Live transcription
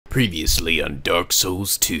Previously on Dark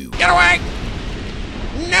Souls 2. Get away!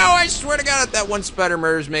 No, I swear to God, if that one spider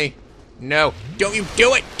murders me. No, don't you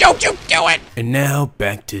do it! Don't you do it! And now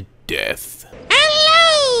back to death.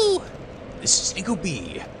 Hello! This is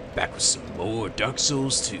NicoB, back with some more Dark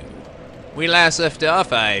Souls 2. We last left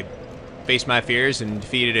off, I faced my fears and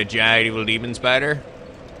defeated a giant evil demon spider,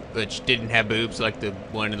 which didn't have boobs like the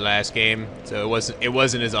one in the last game, so it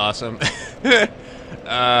wasn't as awesome.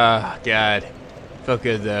 God. Felt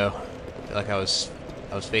good though. Felt like I was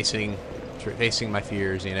facing my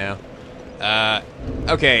fears, you know.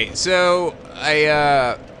 Okay, so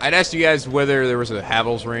I'd asked you guys whether there was a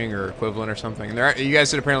Havel's ring or equivalent or something. You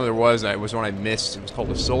guys said apparently there was. It was one I missed. It was called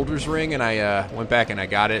the Soldier's Ring, and I went back and I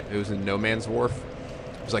got it. It was in No Man's Wharf.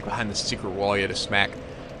 It was like behind the secret wall you had to smack.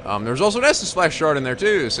 There was also an Estus Flash shard in there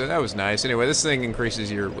too, so that was nice. Anyway, this thing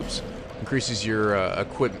increases your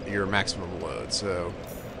equipment, your maximum load. So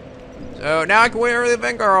now I can wear the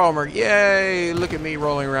Vanguard armor. Yay! Look at me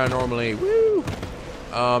rolling around normally. Woo!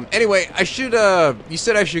 Anyway, I should, you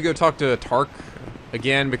said I should go talk to Tark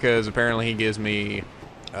again because apparently he gives me,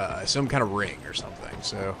 some kind of ring or something,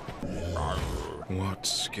 so. What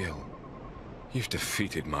skill? You've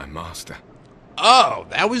defeated my master. Oh,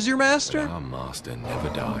 that was your master? Our master never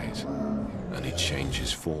dies, and he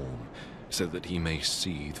changes form so that he may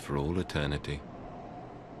seethe for all eternity.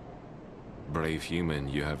 Brave human,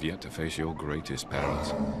 you have yet to face your greatest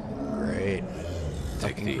perils. Great.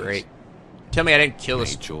 Take Fucking these. great. Tell me I didn't kill May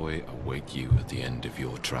this. joy await you at the end of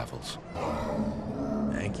your travels.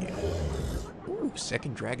 Thank you. Ooh,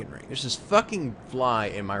 second dragon ring. There's this fucking fly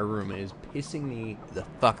in my room and it is pissing me the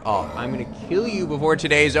fuck off. I'm gonna kill you before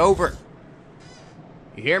today's over.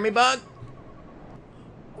 You hear me, bug?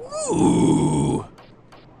 Ooh.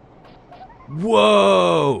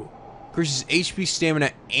 Whoa. Increases HP,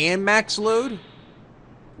 stamina, and max load?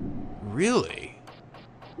 Really?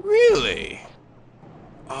 Really?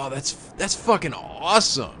 Oh, that's fucking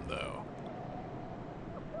awesome, though.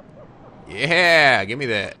 Yeah, give me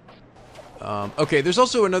that. Okay, there's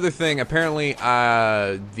also another thing. Apparently,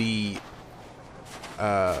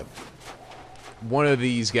 one of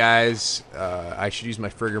these guys, I should use my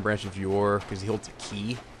Frigger Branch of Yore because he holds a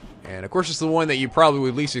key, and of course it's the one that you probably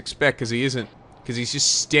would least expect because he isn't. Because he's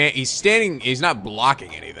just he's standing, he's not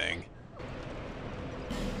blocking anything.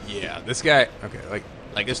 Yeah, this guy, okay,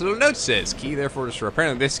 like this little note says, key therefore destroy.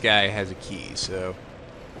 Apparently this guy has a key, so.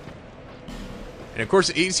 And of course,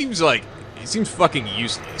 he seems fucking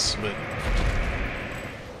useless, but.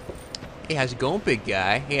 Hey, how's it going, big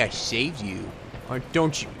guy? Hey, I saved you. Or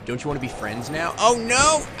don't you want to be friends now? Oh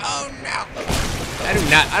no, oh no.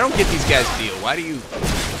 I don't get these guys' deal. Why do you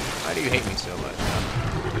hate me so much?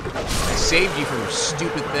 I saved you from a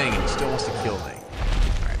stupid thing and he still wants to kill me.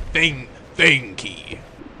 Alright, thing key.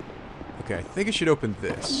 Okay, I think I should open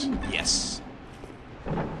this. Yes.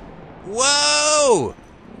 Whoa!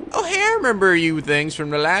 Oh, hey, I remember you things from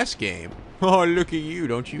the last game. Oh, look at you.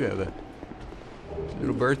 Don't you have a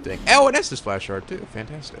little bird thing? Oh, and that's this flash shard too.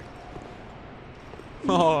 Fantastic.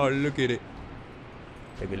 Oh, look at it.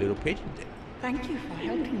 Like a little pigeon thing. Thank you for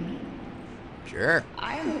helping me. Sure.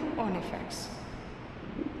 I am Ornifex.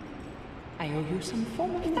 I owe you some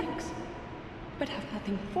form of thanks, but have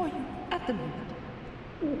nothing for you at the moment.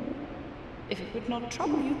 If it would not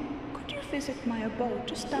trouble you, could you visit my abode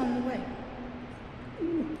just down the way?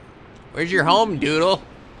 Where's your home, Doodle?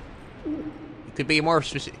 You could be more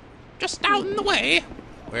specific. Just down the way.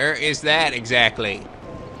 Where is that exactly?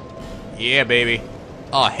 Yeah, baby.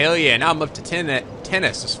 Oh, hell yeah. Now I'm up to 10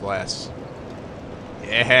 Estus Flasks.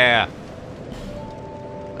 Yeah.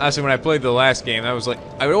 Honestly, when I played the last game, I was like,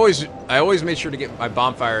 I always made sure to get my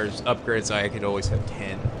bonfires upgraded so I could always have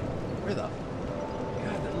 10. Where the?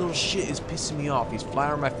 God, that little shit is pissing me off. He's flying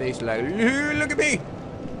around my face like, look at me.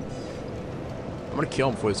 I'm gonna kill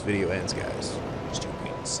him before this video ends, guys. Just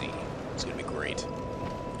wait and see. It's gonna be great.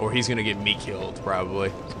 Or he's gonna get me killed, probably.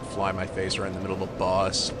 He's gonna fly my face right in the middle of a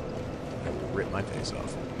boss. I will rip my face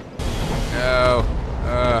off. No.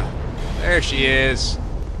 There she is.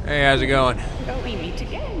 Hey, how's it going? Though we meet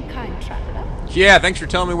again, kind traveler. Yeah, thanks for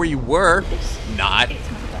telling me where you were. This Not. is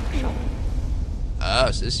my dog shop. Oh,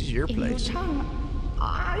 so this is your In place. your tongue,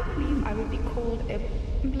 I believe I would be called a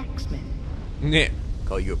blacksmith. Yeah.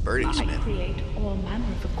 Call you a birdie I smith. create all manner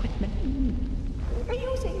of equipment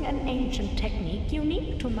using an ancient technique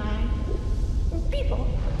unique to my people.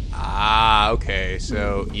 Ah, okay.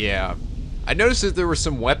 So, yeah. I noticed that there were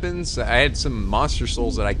some weapons. I had some monster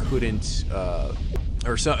souls that I couldn't,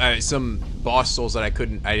 or some boss souls that I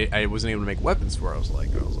couldn't, I wasn't able to make weapons for. I was like,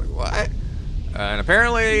 what? And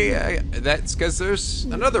apparently, that's because there's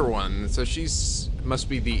another one. So she's must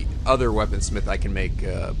be the other weaponsmith I can make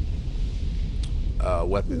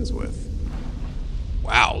weapons with.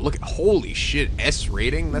 Wow, look at, holy shit, S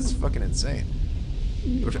rating? That's fucking insane.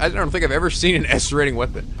 I don't think I've ever seen an S rating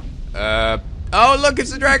weapon. Oh look,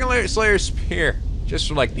 it's the Dragon Slayer Spear. Just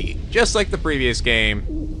like the previous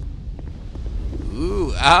game.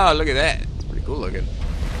 Ooh, ah, look at that. It's pretty cool looking.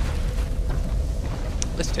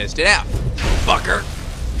 Let's test it out. Fucker.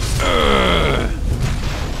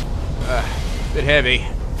 Bit heavy.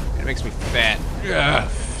 It makes me fat.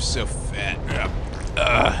 So fat.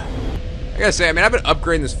 I gotta say, I mean, I've been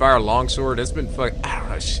upgrading this fire longsword. It's been I don't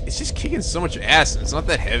know. It's just kicking so much ass, and it's not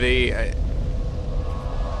that heavy. I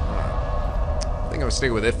think I'm gonna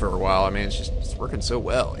stick with it for a while. I mean, it's working so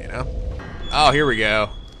well, you know. Oh, here we go.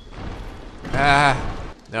 No,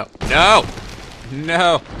 no,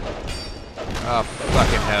 no. Oh,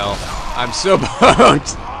 fucking hell. I'm so boned.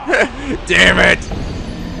 Damn it.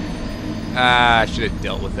 I should have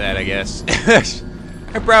dealt with that, I guess.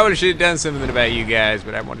 I probably should have done something about you guys,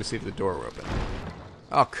 but I wanted to see if the door were open.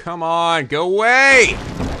 Oh, come on. Go away.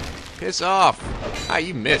 Piss off. Ah,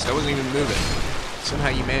 you missed. I wasn't even moving. Somehow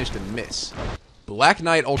you managed to miss. Black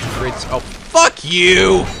Knight Ultra Great... Oh, fuck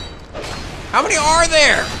you! How many are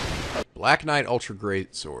there? Black Knight Ultra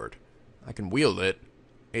Great Sword. I can wield it.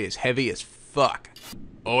 It is heavy as fuck.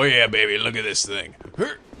 Oh yeah, baby, look at this thing.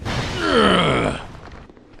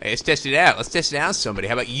 Hey, let's test it out. Let's test it out on somebody.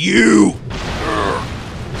 How about you?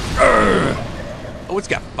 Oh, it's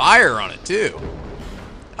got fire on it, too.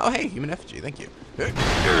 Oh, hey, human effigy, thank you.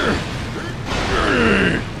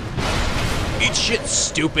 Eat shit,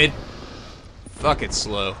 stupid. Fuck it,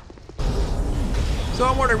 slow. So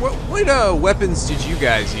I'm wondering, what weapons did you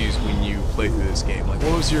guys use when you played through this game? Like,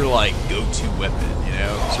 what was your, like, go-to weapon, you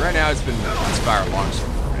know? Because right now it's been this fire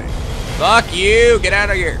longsword for me. Fuck you! Get out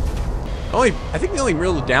of here! I think the only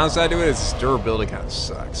real downside to it is its durability kind of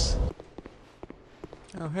sucks.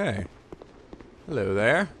 Oh, hey. Hello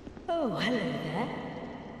there. Oh, hello there.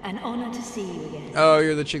 An honor to see you again. Oh,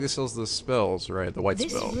 you're the chick that sells the spells, right? The white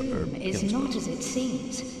spell. This room is not as it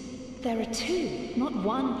seems. There are two, not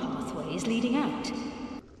one pathways leading out.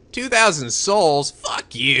 2,000 souls?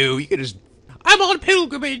 Fuck you. You could just... I'm on a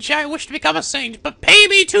pilgrimage. I wish to become a saint, but pay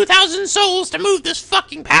me 2,000 souls to move this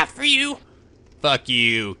fucking path for you. Fuck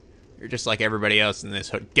you. You're just like everybody else in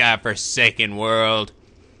this godforsaken world.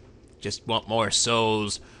 Just want more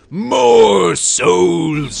souls. More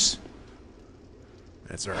souls!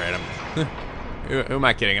 That's alright, who am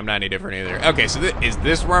I kidding? I'm not any different either. Okay, so is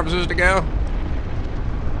this where I'm supposed to go?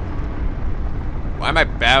 Why am I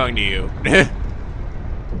bowing to you?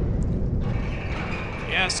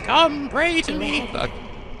 Yes, come pray to me. Fuck.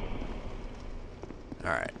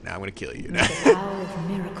 Alright, now I'm gonna kill you. The power of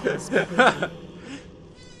miracles be with you.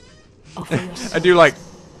 Offer your I do like...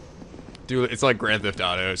 it's like Grand Theft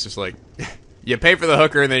Auto. It's just like... you pay for the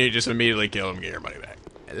hooker and then you just immediately kill him and get your money back.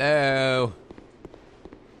 Hello?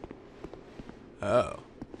 Oh.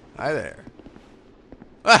 Hi there.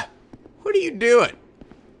 Ah! What are you doing?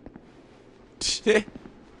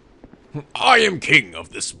 I am king of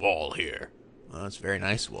this wall here. Well, that's a very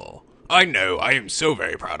nice wall. I know, I am so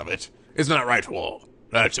very proud of it. Isn't that right, wall?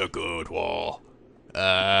 That's a good wall.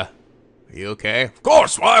 Are you okay? Of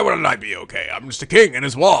course, why wouldn't I be okay? I'm just a king in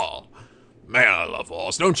his wall. Man, I love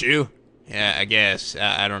walls, don't you? Yeah, I guess.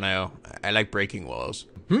 I don't know. I like breaking walls.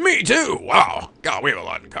 Me too. Wow. God, we have a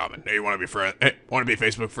lot in common. Hey, you want to be friends? Hey, want to be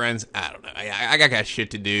Facebook friends? I don't know. I got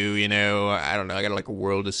shit to do, you know. I don't know. I got like a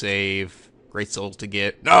world to save. Great souls to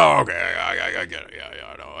get. No, okay. I get it.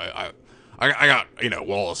 Yeah, no. I got, you know,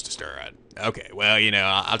 walls to stare at. Okay, well, you know,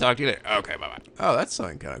 I'll talk to you later. Okay, bye-bye. Oh, that's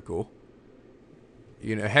something kind of cool.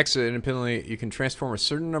 You know, Hexa independently, you can transform a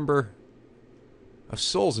certain number of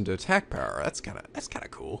souls into attack power. That's kind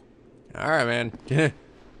of cool. All right, man.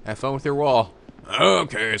 Have fun with your wall.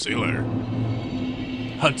 Okay, see you later.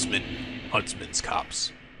 Huntsman's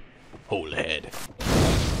cops. Whole head.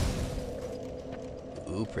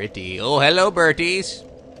 Ooh, pretty. Oh, hello, Berties.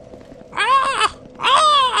 Ah!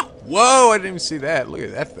 Ah! Whoa, I didn't even see that. Look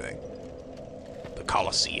at that thing. The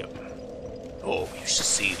Colosseum. Oh, you should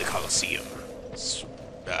see the Colosseum.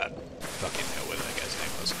 Fucking know what that guy's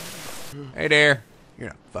name was. Hey there. You're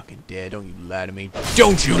not fucking dead. Don't you lie to me.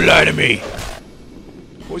 Don't you lie to me!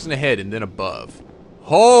 Poison ahead and then above.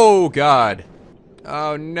 Oh, God.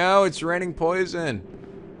 Oh, no, it's raining poison.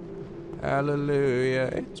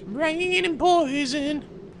 Hallelujah. It's Raining poison.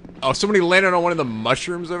 Oh, somebody landed on one of the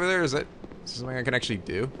mushrooms over there? Is that something I can actually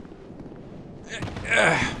do?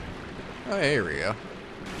 Oh, here we go.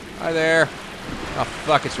 Hi there. Oh,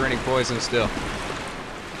 fuck, it's raining poison still.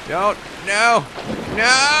 Don't. No. No,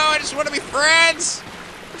 I just want to be friends.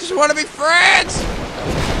 I just want to be friends!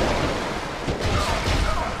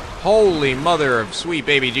 Holy mother of sweet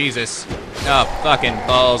baby Jesus. Oh, fucking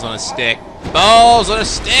balls on a stick. Balls on a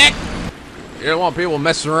stick! You don't want people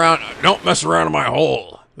messing around. Don't mess around in my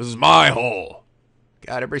hole. This is my hole.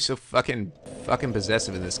 God, everybody's so fucking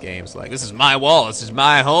possessive in this game. It's like, this is my wall. This is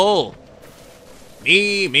my hole.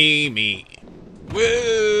 Me, me, me.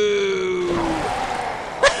 Woo!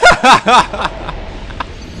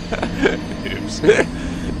 Oops.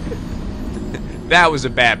 That was a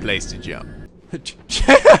bad place to jump.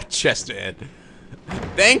 Chest head.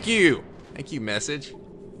 Thank you. Thank you, message.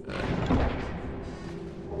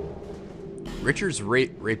 Richard's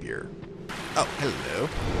rapier. Oh, hello.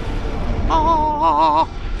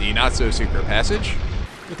 The not-so-secret passage.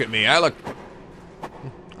 Look at me, I look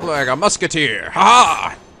like a musketeer.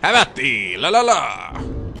 Ha! How about thee? La la la.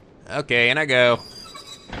 Okay, and I go.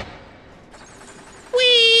 Whee!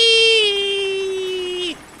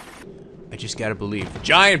 I just gotta believe.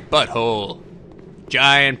 Giant butthole.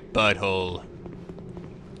 Giant butthole.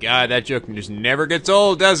 God, that joke just never gets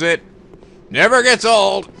old, does it? Never gets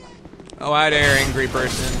old. Oh, hi there, angry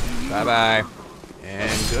person. Bye-bye.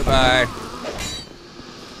 And goodbye.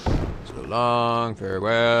 So long,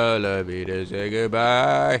 farewell, love you to say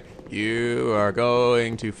goodbye. You are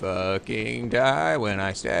going to fucking die when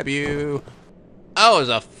I stab you.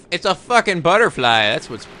 Oh, it's a fucking butterfly. That's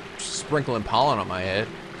what's sprinkling pollen on my head.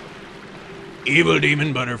 Evil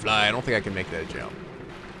demon butterfly. I don't think I can make that jump.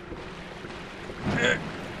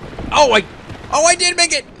 Oh, I did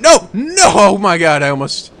make it. No. Oh my God, I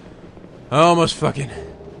almost fucking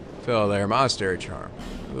fell there. Monastery charm.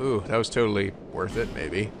 Ooh, that was totally worth it,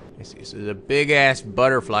 maybe. I see, so there's a big-ass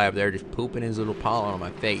butterfly up there just pooping his little pollen on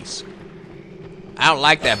my face. I don't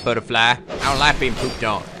like that butterfly. I don't like being pooped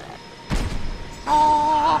on.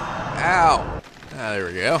 Ow. Ah, there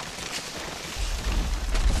we go.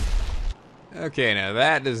 Okay, now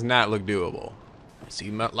that does not look doable. I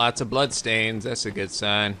see lots of blood stains. That's a good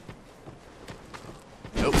sign.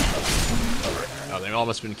 Nope. Oh, they've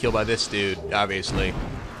almost been killed by this dude, obviously.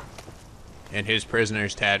 And his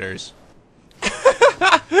prisoner's tatters.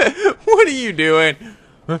 What are you doing?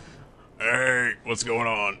 Hey, what's going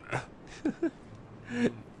on?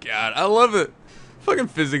 God, I love it. Fucking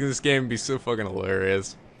physics in this game would be so fucking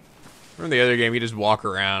hilarious. Remember the other game, you just walk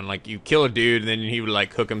around, like you kill a dude and then he would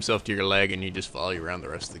like hook himself to your leg and you just follow you around the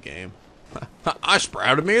rest of the game. I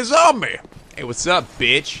sprouted me a zombie. Hey, what's up,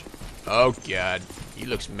 bitch? Oh God, he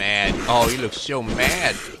looks mad. Oh, he looks so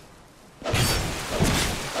mad.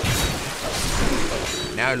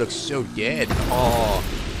 Now he looks so dead. Oh,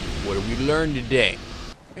 what did we learn today?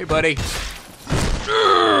 Hey, buddy.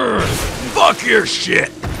 Fuck your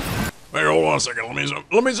shit. Wait, hold on a second.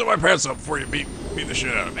 Let me zip my pants up before you beat the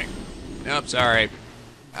shit out of me. Nope, sorry.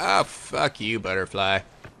 Oh, fuck you, butterfly.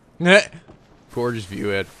 Gorgeous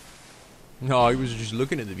view, Ed. No, he was just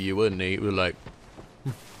looking at the view, wasn't he? He was like,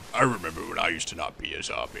 I remember when I used to not be a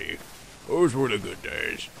zombie. Those were the good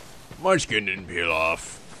days. My skin didn't peel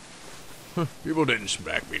off. People didn't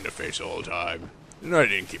smack me in the face all the time. And I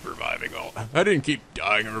didn't keep reviving I didn't keep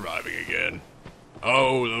dying and reviving again.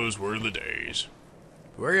 Oh, those were the days.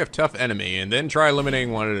 where you have tough enemy, and then try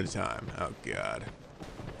eliminating one at a time. Oh, God.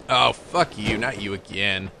 Oh, fuck you, not you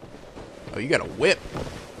again. Oh, you got a whip.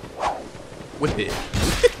 Whip it.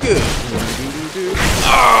 Whip it good.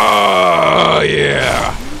 Oh,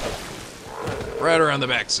 yeah. Right around the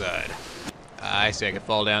backside. I say I could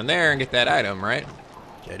fall down there and get that item, right?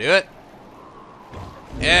 Should I do it?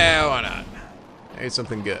 Yeah, why not? Maybe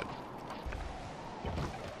something good.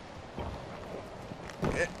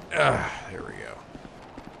 There we go.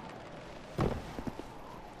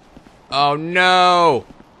 Oh, no!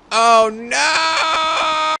 Oh,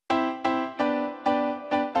 no!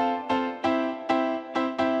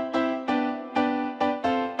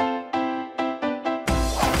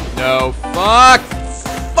 No, fuck!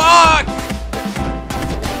 Fuck!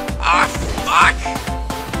 Ah, fuck!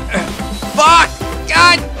 Fuck!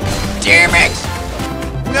 God damn it!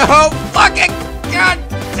 No, fucking God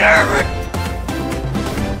damn it!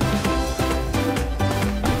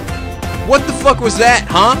 What the fuck was that,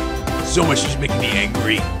 huh? So much is making me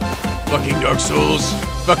angry. Fucking Dark Souls.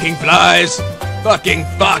 Fucking flies. Fucking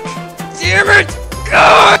fuck. Damn it!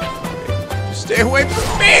 God! Just stay away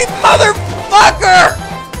from me, motherfucker!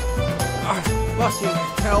 Oh, fucking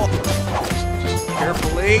hell. Just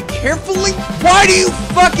carefully. Carefully? Why do you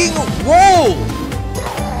fucking roll?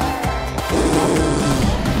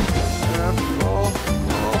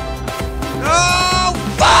 Oh,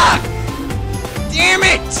 fuck! Damn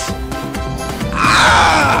it!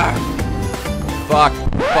 Ah! Fuck.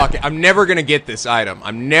 Fuck it. I'm never gonna get this item.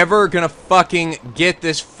 I'm never gonna fucking get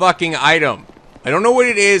this fucking item. I don't know what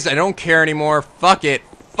it is. I don't care anymore. Fuck it.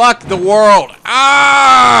 Fuck the world.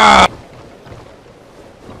 Ah!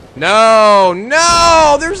 No,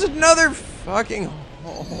 no! There's another fucking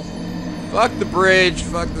hole. Fuck the bridge.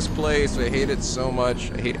 Fuck this place. I hate it so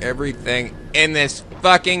much. I hate everything in this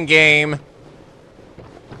fucking game.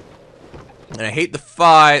 And I hate the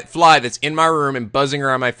fly that's in my room and buzzing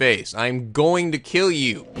around my face. I'm going to kill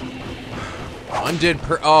you.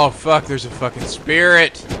 Oh, fuck, there's a fucking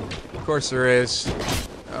spirit. Of course there is.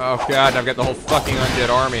 Oh, God, I've got the whole fucking undead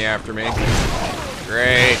army after me.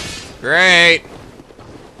 Great. Great.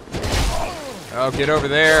 Oh, get over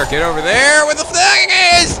there. Get over there where the thing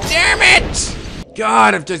is! Damn it!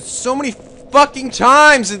 God, I've done so many fucking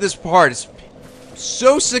times in this part. It's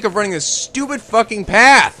so sick of running this stupid fucking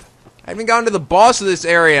path. I haven't gotten to the boss of this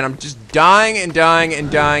area, and I'm just dying and dying and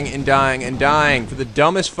dying and dying and dying for the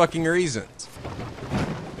dumbest fucking reasons.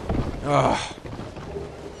 Ugh.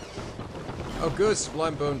 Oh, good.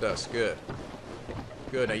 Sublime bone dust. Good.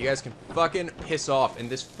 Good. Now you guys can fucking piss off. And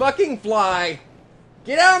this fucking fly,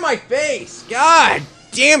 get out of my face! God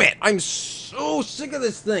damn it! I'm so sick of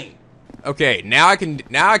this thing. Okay, now I can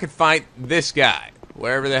fight this guy,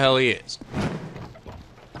 wherever the hell he is.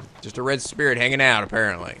 Just a red spirit hanging out,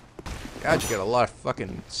 apparently. God, you got a lot of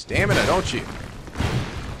fucking stamina, don't you?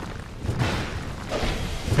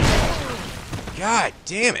 God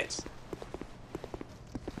damn it.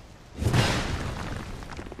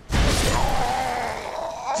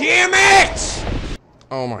 Damn it!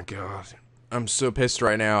 Oh my God. I'm so pissed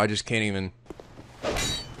right now, I just can't even.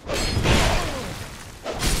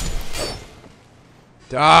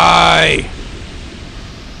 Die!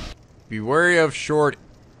 Be wary of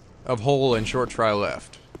hole and short try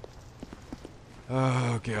left.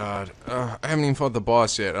 Oh, God. I haven't even fought the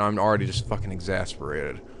boss yet, and I'm already just fucking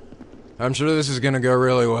exasperated. I'm sure this is gonna go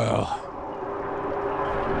really well.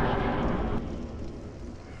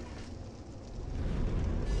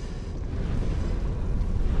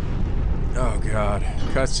 Oh, God.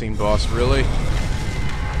 Cutscene boss, really? Who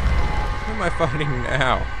am I fighting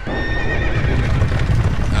now?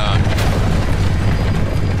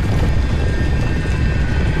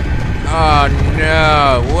 Oh,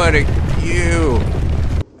 no. What a... You!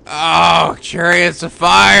 Oh, chariots of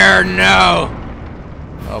fire! No!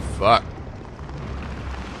 Oh, fuck.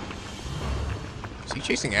 Is he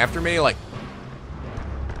chasing after me? Like,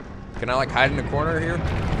 can I, like, hide in the corner here?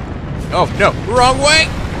 Oh, no! Wrong way!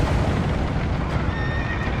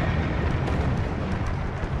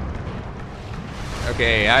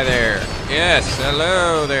 Okay, hi there. Yes,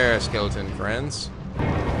 hello there, skeleton friends.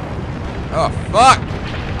 Oh, fuck!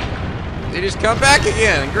 They just come back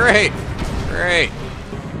again! Great! Great.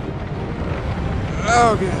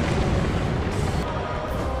 Oh, God.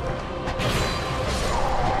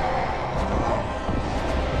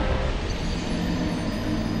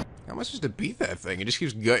 How am I supposed to beat that thing? It just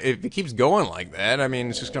keeps if it keeps going like that, I mean,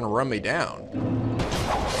 it's just gonna run me down.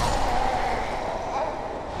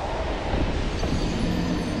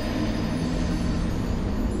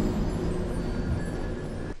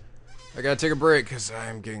 I gotta take a break because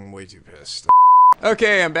I'm getting way too pissed.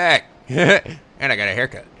 Okay, I'm back. And I got a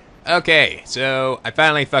haircut. Okay, so I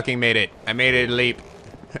finally fucking made it. I made it a leap.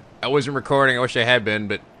 I wasn't recording, I wish I had been,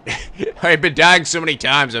 but I had been dying so many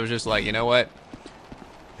times, I was just like, you know what?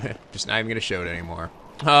 Just not even gonna show it anymore.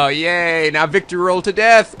 Oh, yay! Now victory roll to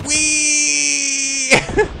death! Whee!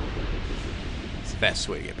 It's the fastest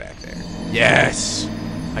way to get back there. Yes!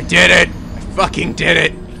 I did it! I fucking did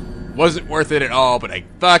it! Wasn't worth it at all, but I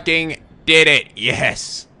fucking did it!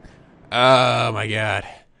 Yes! Oh my God.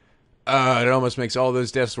 It almost makes all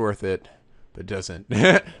those deaths worth it, but doesn't.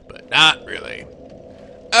 But not really.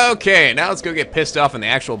 Okay, now let's go get pissed off on the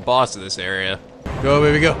actual boss of this area. Go,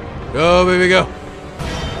 baby, go. Go, baby, go.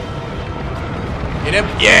 Get him?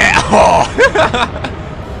 Yeah! Oh.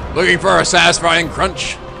 Looking for a satisfying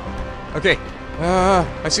crunch. Okay.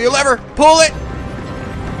 I see a lever. Pull it!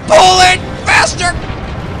 Pull it! Faster!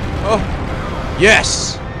 Oh.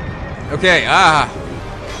 Yes! Okay,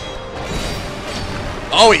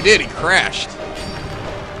 Oh, he did. He crashed.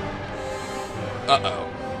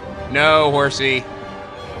 Uh-oh. No, horsey.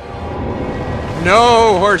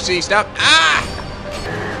 No, horsey. Stop. Ah!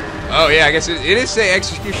 Oh, yeah, I guess it is say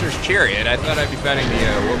Executioner's Chariot. I thought I'd be fighting the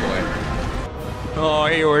Woboy. Oh,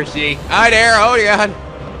 hey, horsey. Hi there. Oh, God.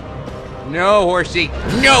 No, horsey.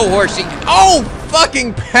 No, horsey. Oh,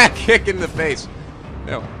 fucking back kick in the face.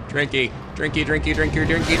 No. Drinky. Drinky, drinky, drinky,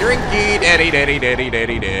 drinky, drinky. Daddy, daddy, daddy,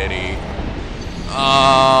 daddy, daddy.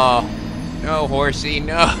 Oh, no, horsey,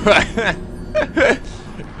 no.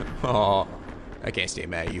 Oh, I can't stay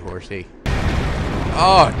mad at you, horsey.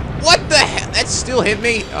 Oh, what the hell? That still hit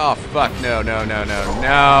me? Oh, fuck. No, no, no, no,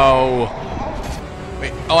 no.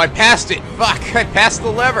 Wait, oh, I passed it. Fuck, I passed the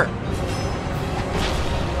lever.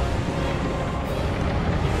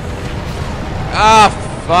 Ah,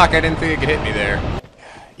 fuck, I didn't think it could hit me there.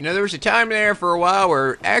 You know, there was a time there for a while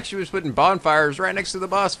where Action was putting bonfires right next to the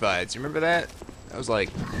boss fights. You remember that? That was like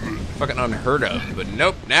fucking unheard of. But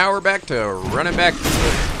nope, now we're back to running back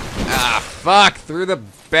through the, fuck, through the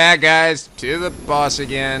bad guys to the boss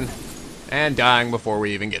again and dying before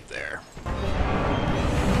we even get there.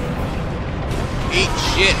 Eat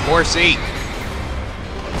shit, horsey.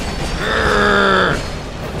 Grrr.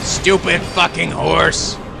 Stupid fucking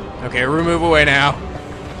horse. Okay, move away now.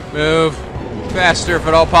 Move. Faster if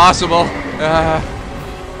at all possible. Oh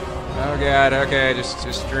god, okay,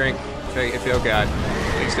 just drink. Oh god,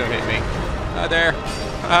 please don't hit me. Hi there.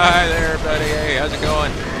 Hi there, buddy. Hey, how's it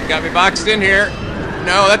going? You got me boxed in here.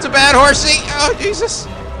 No, that's a bad horsey. Oh, Jesus.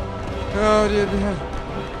 Oh, dude.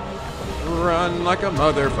 Run like a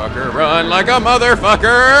motherfucker. Run like a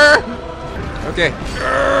motherfucker. Okay.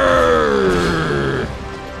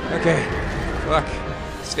 Okay. Fuck.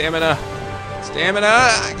 Stamina. Stamina.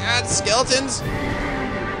 I got skeletons.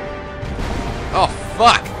 Oh,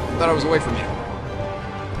 fuck. I thought I was away from you.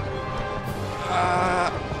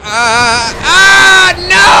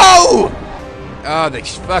 No! Oh, the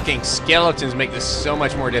fucking skeletons make this so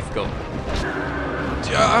much more difficult.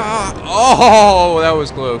 Oh, that was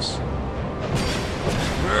close.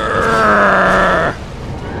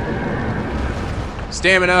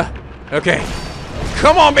 Stamina. Okay.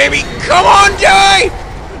 Come on, baby. Come on, die!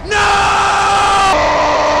 No!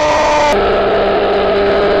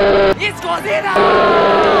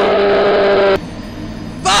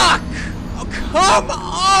 Fuck! Oh, come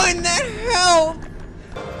on! That help!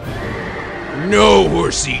 No,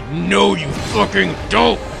 horsey. No, you fucking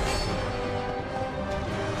don't.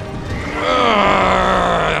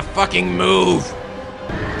 The fucking move.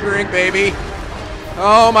 Drink, baby.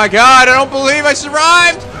 Oh my god, I don't believe I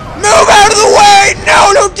survived! Move out of the way!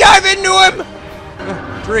 No, don't dive into him!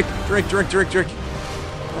 Drink.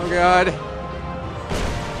 Oh god.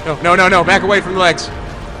 No, back away from the legs.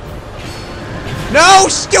 No,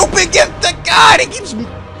 stupid, get the god! He keeps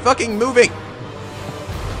fucking moving.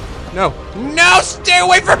 No, stay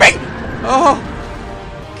away from me! Oh,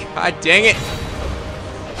 god dang it.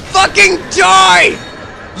 Fucking die!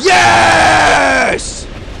 Yes!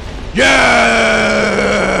 Yes!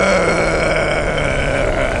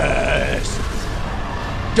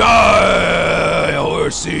 Die,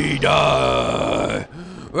 horsey, die!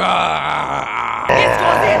 Woo!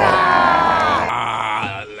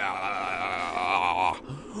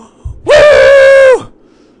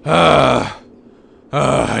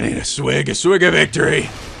 I need a swig of victory.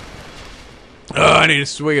 I need a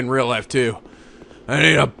swig in real life too. I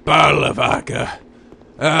need a bottle of vodka.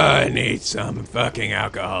 I need some fucking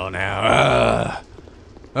alcohol now.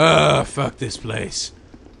 Fuck this place.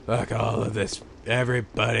 Fuck all of this.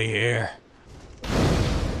 Everybody here.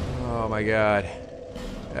 Oh my god.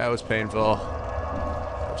 That was painful.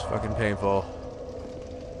 That was fucking painful.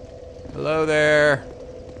 Hello there.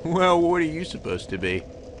 Well, what are you supposed to be?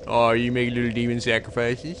 Oh, you make little demon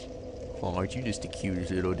sacrifices? Oh, aren't you just the cutest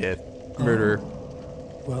little death murderer?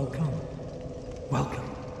 Welcome. Welcome.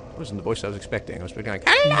 That wasn't the voice I was expecting. I was expecting like,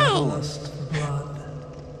 Hello! Lust for blood.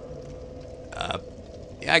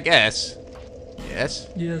 Yeah, I guess. Yes?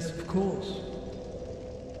 Yes, of course.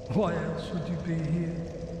 Why else would you be here?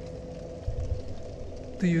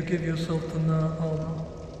 Do you give yourself the honor?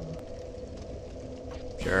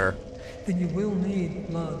 Sure. Then you will need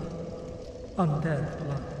blood. Undead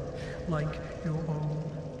blood. Like your own.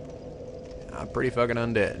 I'm pretty fucking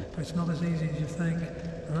undead. But it's not as easy as you think.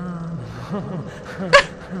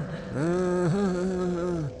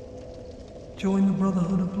 Join the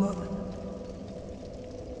Brotherhood of Blood.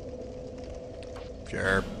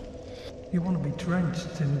 Sure. You want to be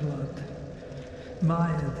drenched in blood.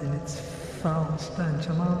 Mired in its foul stench,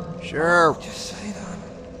 am I? Sure. Just say that.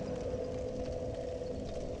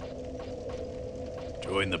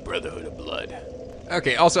 Join the Brotherhood of Blood.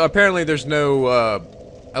 Okay, also, apparently there's no,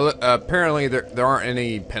 apparently there aren't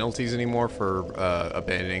any penalties anymore for,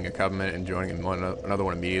 abandoning a covenant and joining another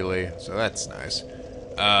one immediately, so that's nice.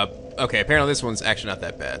 Okay, apparently this one's actually not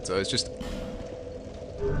that bad, so it's just,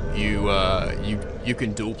 you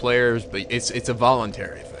can duel players, but it's a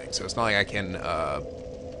voluntary thing, so it's not like I can, I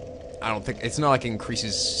don't think, it's not like it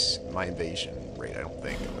increases my invasion rate, I don't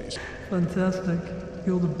think, at least. Fantastic.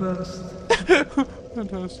 You're the best.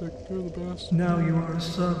 Fantastic, you're the best. Now you are a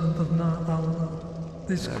servant of Na Allah.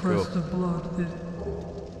 This crest cool. of blood is...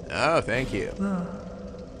 Oh, thank you. There.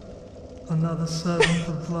 Another servant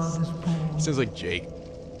of blood is born. Sounds like Jake.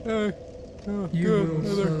 You will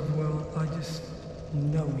serve well. I just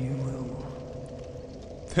know you will.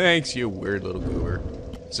 Thanks, you weird little goober.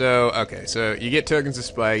 So, okay, so you get tokens of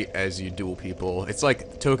spite as you duel people. It's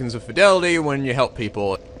like tokens of fidelity when you help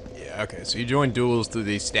people. Yeah, okay, so you join duels through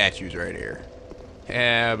these statues right here.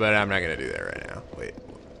 Yeah, but I'm not gonna do that right now. Wait,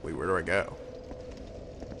 where do I go?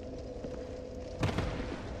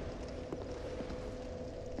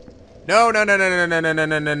 No. I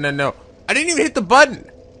didn't even hit the button.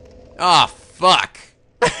 Ah, fuck.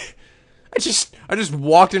 I just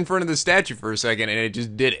walked in front of the statue for a second and it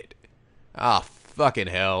just did it. Ah, fucking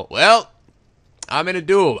hell. Well, I'm in a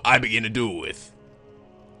duel. I begin a duel with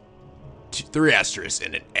 3 asterisks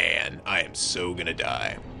and an and. I am so gonna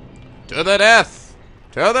die. To the death!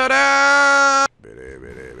 To the death!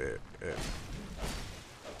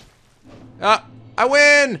 Ah, I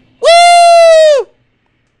win! Woo!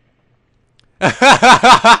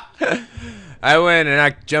 I win, and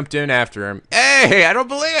I jumped in after him. Hey, I don't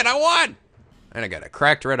believe it, I won! And I got a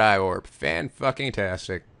cracked red eye orb.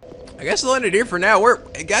 Fan-fucking-tastic. I guess I'll end it here for now.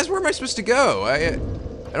 Guys, where am I supposed to go? I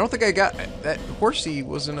don't think I got... That horsey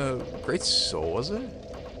wasn't a great soul, was it?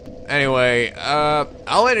 Anyway,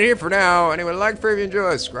 I'll end it here for now. Anyway, like, favorite, if you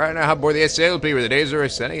enjoy, subscribe now. How bored the SLP where the days are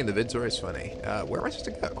always sunny and the vids are always funny. Where am I supposed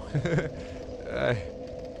to go? I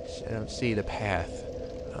don't see the path.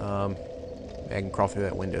 I can crawl through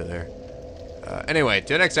that window there. Anyway,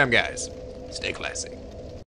 till next time, guys. Stay classy.